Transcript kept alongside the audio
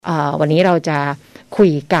วันนี้เราจะคุ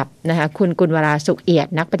ยกับนะคะคุณกุลวราสุขเอียด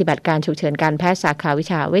นักปฏิบัติการฉุกเฉินการแพทย์สาขาวิ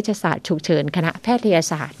ชาเวชศาสตร์ฉุกเฉินคณะแพทย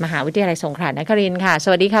ศาสตร์มหาวิทยาลัยสงขลานครินทร์ค่ะส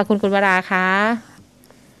วัสดีค่ะคุณกุลวราค่ะ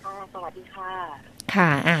สวัสดีค่ะค่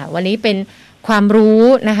ะวันนี้เป็นความรู้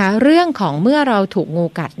นะคะเรื่องของเมื่อเราถูกงู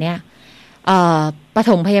กัดเนี่ยป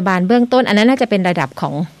ฐมพยาบาลเบื้องต้นอันนั้นน่าจะเป็นระดับ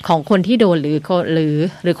ของคนที่โดนหรื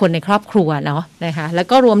อคนในครอบครัวเนาะนะคะแล้ว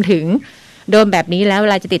ก็รวมถึงโดนแบบนี้แล้วเว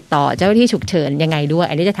ลาจะติดต่อเจ้าหน้าที่ฉุกเฉินยังไงด้วย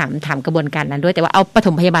อันนี้จะถามกระบวนการนั้นด้วยแต่ว่าเอาปฐ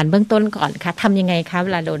มพยาบาลเบื้องต้นก่อนค่ะทำยังไงคะเว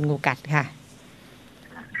ลาโดนงูกัดค่ะ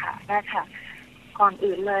ค่ะได้ค่ะก่อน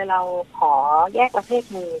อื่นเลยเราขอแยกประเภท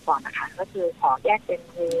งูก่อนนะคะก็คือขอแยกเป็น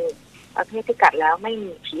งูประเภทที่กัดแล้วไม่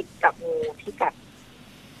มีพิษกับงูที่กัด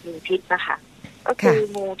มีพิษนะคะก็คือ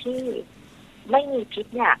งูที่ไม่มีพิษ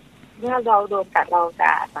เนี่ยเมื่อเราโดนกัดเราจ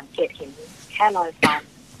ะสังเกตเห็นแค่รอยฟัน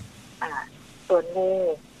ส่วนงู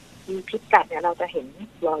มีพิษกัดเนี่ยเราจะเห็น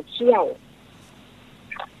รอยเขี้ยว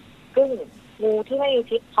ซึ่งงูที่ไม่มี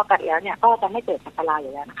พิษพอกัดแล้วเนี่ยก็จะไม่เกิดอันตรายอ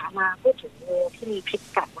ยู่แล้วนะคะมาพูดถึงงูที่มีพิษ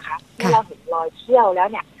กัดนะคะเมื่อเราเห็นรอยเขี้ยวแล้ว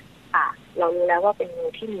เนี่ยเรารู้แล้วว่าเป็นงู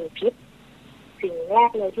ที่มีพิษสิ่งแรก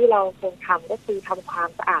เลยที่เราควรทำก็คือทำความ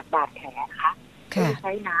สะอาดบาดแผลนะคะใ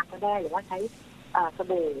ช้น้ำก็ได้หรือว่าใช้ส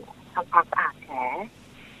บู่ทำความสะอาดแผล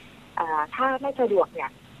ถ้าไม่สะดวกเนี่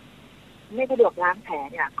ยไม่สะดวกล้างแผล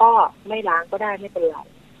เนี่ยก็ไม่ล้างก็ได้ไม่เป็นไร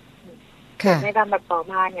ในลำดับต่อ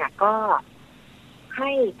มาเนี่ยก็ใ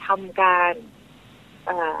ห้ทำการ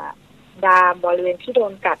ดามบริเวณที่โด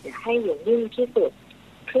นกัดเนี่ยให้อยู่นิ่งที่สุด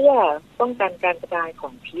เพื่อป้องกันการกระจายขอ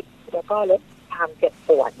งพิษแล้วก็ลดความเจ็บป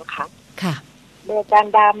วดนะคะโดยการ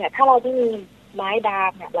ดามเนี่ยถ้าเราที่มีไม้ดา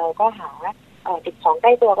มเนี่ยเราก็หาติดของใก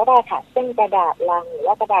ล้ตัวก็ได้ค่ะเส้นกระดาษลังหรือ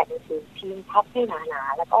ว่ากระดาษหนังสือพิมพ์พับให้หนา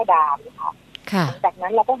ๆแล้วก็ดามนะคะหลังจากนั้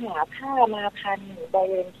นเราก็หาผ้ามาพันบริ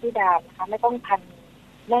เวณที่ดามนะคะไม่ต้องพัน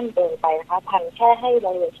แน่นเกินไปนะคะพันแค่ให้บ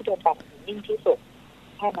ริเวณที่โดนกัดนิ่งที่สุด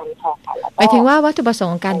แค่นั้นพอค่ะแล้วก็หมายถึงว่าวัตถุประสง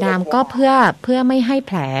ค์ของการดามก็เพื่อไม่ให้แ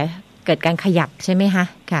ผลเกิดการขยับใช่ไหมคะ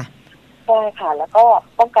ค่ะใช่ค่ะแล้วก็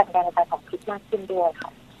ป้องกันการกระจายของพิษมากขึ้นด้วยค่ะ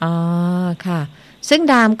อ๋อค่ะซึ่ง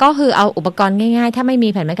ดามก็คือเอาอุปกรณ์ง่ายๆถ้าไม่มี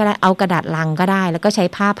แผ่นไม้ก็ได้เอากระดาษลังก็ได้แล้วก็ใช้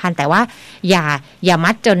ผ้าพันแต่ว่าอย่า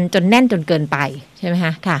มัดจนแน่นจนเกินไปใช่ไหมค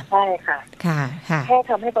ะค่ะใช่ค่ะค่ะแค่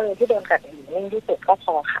ทำให้บริเวณที่โดนกัดอยู่นิ่งที่สุดก็พ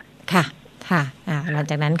อค่ะค่ะหลัง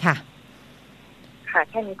จากนั้นค่ะ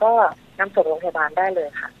แค่นี้ก็นำส่งโรงพยาบาลได้เลย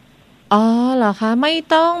ค่ะอ๋อเหรอคะไม่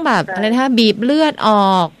ต้องแบบอะไรนะคะบีบเลือดอ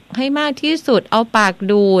อกให้มากที่สุดเอาปาก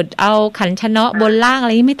ดูดเอาขันชะเนาะบนล่างอะไ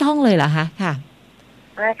รนี้ไม่ต้องเลยเหรอคะค่ะ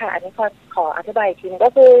ได้ค่ะอันนี้ขออธิบายทีนึงก็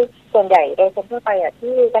คือส่วนใหญ่โดยทั่วไป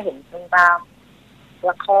ที่จะเห็นตาม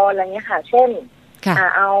ละครอะไรเงี้ยค่ะเช่น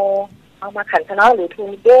เอามาขันชะเนาะหรือทู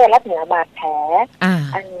นิเก้รัดเหนือบาดแผล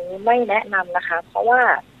อันนี้ไม่แนะนำนะคะเพราะว่า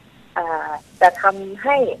จะทำใ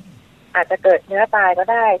ห้อาจจะเกิดเนื้อตายก็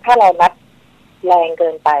ได้ถ้าเรารัดแรงเกิ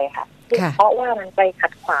นไปค่ะเพราะว่ามันไปขั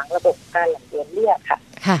ดขวางระบบการไหลเวียนเลือดค่ะ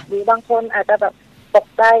หรือบางคนอาจจะแบบตก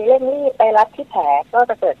ใจเร่งรีบไปรัดที่แผลก็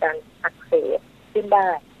จะเกิดการอักเสบขึ้นได้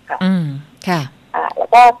ค่ะแล้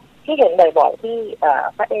วก็ที่เห็นบ่อยๆที่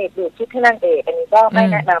พระเอกดูดพิษให้นางเอกอันนี้ก็ไม่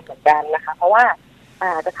แนะนำเหมือนกันนะคะเพราะว่า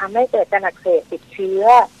จะทำให้เกิดการอักเสบติดเชื้อ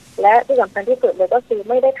และที่สำคัญที่สุดเลยก็คือ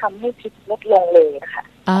ไม่ได้ทำให้พิษลดลงเลยนะคะ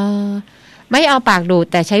ไม่เอาปากดูด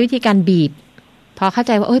แต่ใช้วิธีการบีบพอเข้าใ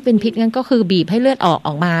จว่าเป็นพิษงั้นก็คือบีบให้เลือดอ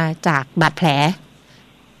อกมาจากบาดแผล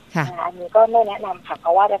ค่ะอันนี้ก็ไม่แนะนำค่ะเพร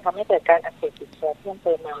าะว่าจะทำให้เกิดการอักเสบติดเชื้อเพิ่มเ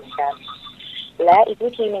ติมมาเหมือนกันและอีก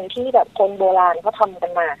วิธีหนึ่งที่แบบคนโบราณเขาทำกั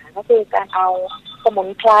นมาค่ะก็คือการเอาสมุน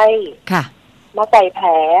ไพรมาใส่แผล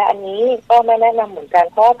อันนี้ก็ไม่แนะนำเหมือนกัน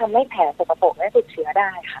เพราะทำให้แผลสกปรกและติดเชื้อได้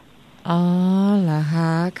ค่ะอ๋อเหรอค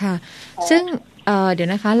ะค่ะซึ่งเดี๋ยว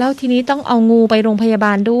นะคะแล้วทีนี้ต้องเอางูไปโรงพยาบ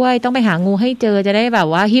าลด้วยต้องไปหางูให้เจอจะได้แบบ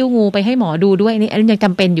ว่าหิ้วงูไปให้หมอดูด้วยนี่อันนี้ยังจ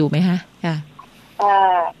ำเป็นอยู่ไหมคะค่ะ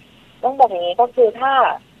ต้องบอกอย่างนี้ก็คือถ้า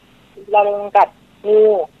เราโดนกัดงู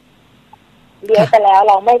เลี้ยงไปแล้ว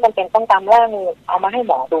เราไม่จำเป็นต้องตามล่างูเอามาให้ห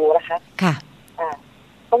มอดูนะคะค่ะ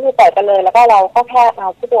ก็คือปล่อยไปเลยแล้วก็เราก็แค่เอา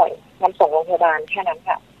ผู้ป่วยนำส่งโรงพยาบาลแค่นั้น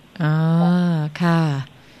ค่ะอ๋อค่ะ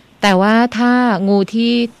แต่ว่าถ้างู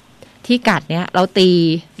ที่กัดเนี่ยเราตี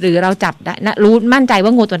หรือเราจับได้นะรู้มั่นใจว่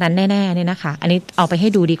างูตัวนั้นแน่ๆเนี่ยนะคะอันนี้เอาไปให้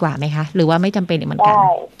ดูดีกว่าไหมคะหรือว่าไม่จำเป็นเหมือนกัน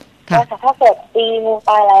ค่ะถ้าเกิดตีงูต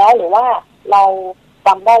ายแล้วหรือว่าเราจ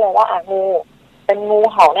ำได้เลยว่างูเป็นงู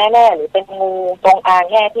เห่าแน่ๆหรือเป็นงูจงอาง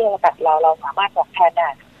แน่ที่มากัดเราสามารถบอกแทนได้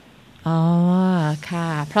อ๋อค่ะ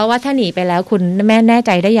เพราะว่าถ้าหนีไปแล้วคุณแม่แน่ใ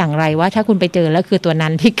จได้อย่างไรว่าถ้าคุณไปเจอแล้วคือตัวนั้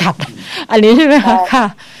นที่กัดอันนี้ใช่ไหมคะค่ะ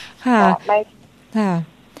ค่ะ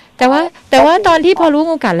แต่ว่าตอนที่พอรู้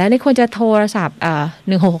งูกัดแล้วนี่ควรจะโทรศัพท์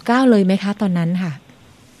1669เลยไหมคะตอนนั้นค่ะ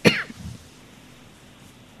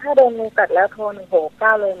ถ้าโดนงูกัดแล้วโทร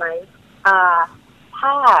1669เลยไหมถ้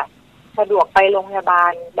า สะดวกไปโรงพยาบา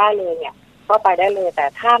ลได้เลยเนี่ยก็ไปได้เลยแต่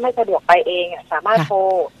ถ้าไม่สะดวกไปเองสามารถโทร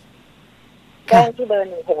แจ้งที่เบอ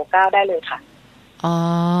ร์1669ได้เลยค่ะอ๋อ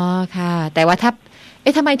ค่ะแต่ว่าถ้า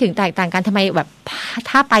ทำไมถึงแตกต่างกันทำไมแบบ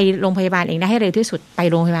ถ้าไปโรงพยาบาลเองได้ให้เร็วที่สุดไป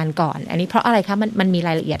โรงพยาบาลก่อนอันนี้เพราะอะไรคะมันมีร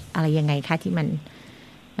ายละเอียดอะไรยังไงคะที่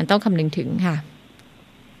มันต้องคำนึงถึงค่ะ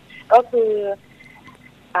ก็คือ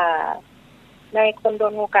ในคนโด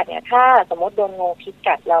นงูกัดเนี่ยถ้าสมมติโดนงูพิษ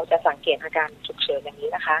กัดเราจะสังเกตอาการฉุกเฉินอย่างนี้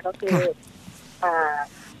นะคะก็คือ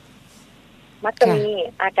มักจะมี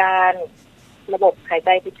อาการระบบหายใจ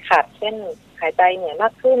ติดขัดเช่นหายใจเหนื่อยมา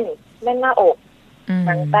กขึ้นแน่นหน้าอกห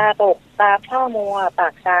นังตาตกตาพร่ามัวปา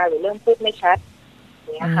กชาหรือเริ่มพูดไม่ชัดอย่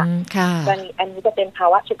างนี้ค่ะอันนี้จะเป็นภา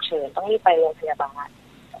วะฉุกเฉินต้องรีบไปโรงพยาบาล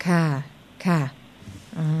ค่ะค่ะ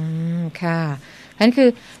ค่ะนั่นคือ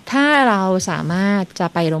ถ้าเราสามารถจะ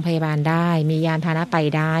ไปโรงพยาบาลได้มียานพาหนะไป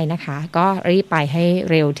ได้นะคะก็รีบไปให้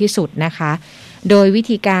เร็วที่สุดนะคะโดยวิ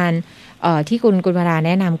ธีการที่คุณกุลวราแ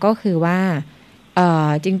นะนำก็คือว่า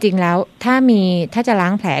จริงๆแล้วถ้าจะล้า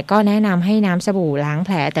งแผลก็แนะนำให้น้ำสบู่ล้างแผ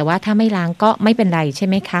ลแต่ว่าถ้าไม่ล้างก็ไม่เป็นไรใช่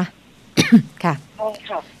ไหมคะ ค่ะใช่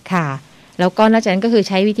ค่ะค่ะแล้วก็นอกจากนั้นก็คือ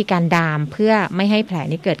ใช้วิธีการดามเพื่อไม่ให้แผล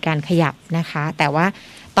นี้เกิดการขยับนะคะแต่ว่า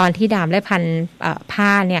ตอนที่ดามและพันผ้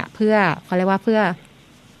าเนี่ยเพื่อเขาเรียกว่าเ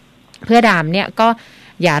พื่อดามเนี่ยก็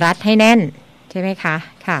อย่ารัดให้แน่นใช่ไหมคะ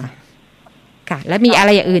ค่ะค่ะแล้วมีอะไร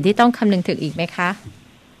อย่างอื่นที่ต้องคำนึงถึงอีกไหมคะ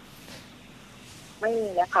ไม่มี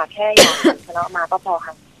แล้วค่ะแค่ยาชนะมาก็พอ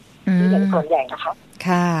ค่ะที่เห็นส่วนใหญ่นะคะ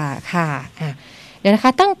ค่ะค่ะเดี๋ยวนะค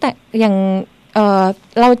ะตั้งแต่อย่าง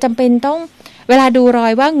เราจำเป็นต้องเวลาดูรอ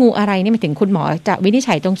ยว่างูอะไรนี่หมายถึงคุณหมอจะวินิจ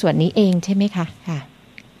ฉัยตรงส่วนนี้เองใช่ไหมคะค่ะ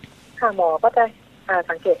ค่ะหมอก็จะ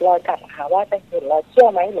สังเกตรอยกัดค่ะว่าจะเห็นรอยเขี้ยว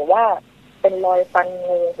ไหมหรือว่าเป็นรอยฟัน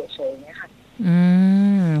งูเฉยๆเนี่ยค่ะ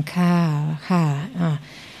ค่ะค่ะ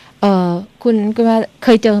คุณว่าเค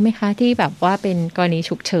ยเจอไหมคะที่แบบว่าเป็นกรณี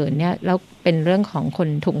ฉุกเฉินเนี่ยแล้วเป็นเรื่องของคน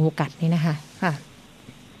ถูกงูกัดนี่นะคะค่ะ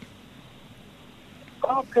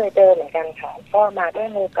ก็เคยเจอเหมือนกันค่ะก็มาด้วย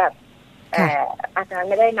งูกัดแต่อาการ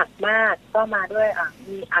ไม่ได้หนักมากก็มาด้วย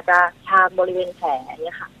มีอาจจะชาบริเวณแผลเ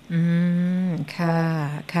นี่ยค่ะค่ะ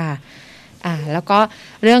ค่ะแล้วก็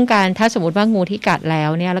เรื่องการถ้าสมมติว่างูที่กัดแล้ว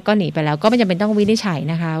เนี่ยแล้วก็หนีไปแล้วก็ไม่จำเป็นต้องวินิจฉัย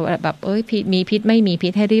นะคะแบบมีพิษไม่มีพิ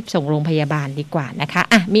ษให้รีบส่งโรงพยาบาลดีกว่านะคะ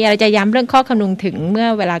มีอะไรจะย้ำเรื่องข้อคำนึงถึงเมื่อ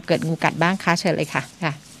เวลาเกิดงูกัดบ้างคะเชิญเลยค่ะ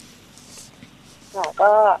ค่ะ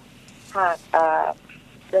ก็หาก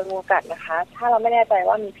เจองูกัดนะคะถ้าเราไม่แน่ใจ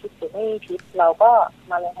ว่ามีพิษหรือไม่มีพิษเราก็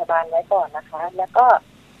มาโรงพยาบาลไว้ก่อนนะคะแล้วก็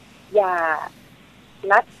อย่า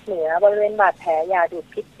รัดเหนือบริเวณบาดแผลอย่าดูด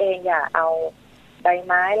พิษเองอย่าเอาใบ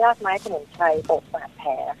ไม้รากไม้สมุนไพรโปะบาดแผล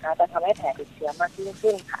นะคะจะทำให้แผลติดเชื้อมากยิ่ง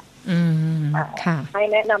ขึ้นค่ะค่ะให้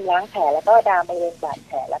แนะนำล้างแผลแล้วก็ดามบริเวณบาดแ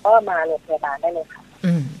ผลแล้วก็มาโรงพยาบาลได้เลยค่ะ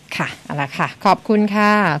ค่ะเอาล่ะค่ะขอบคุณค่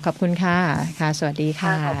ะขอบคุณค่ะค่ะสวัสดีค่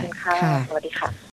ะขอบคุณค่ะสวัสดีค่ะ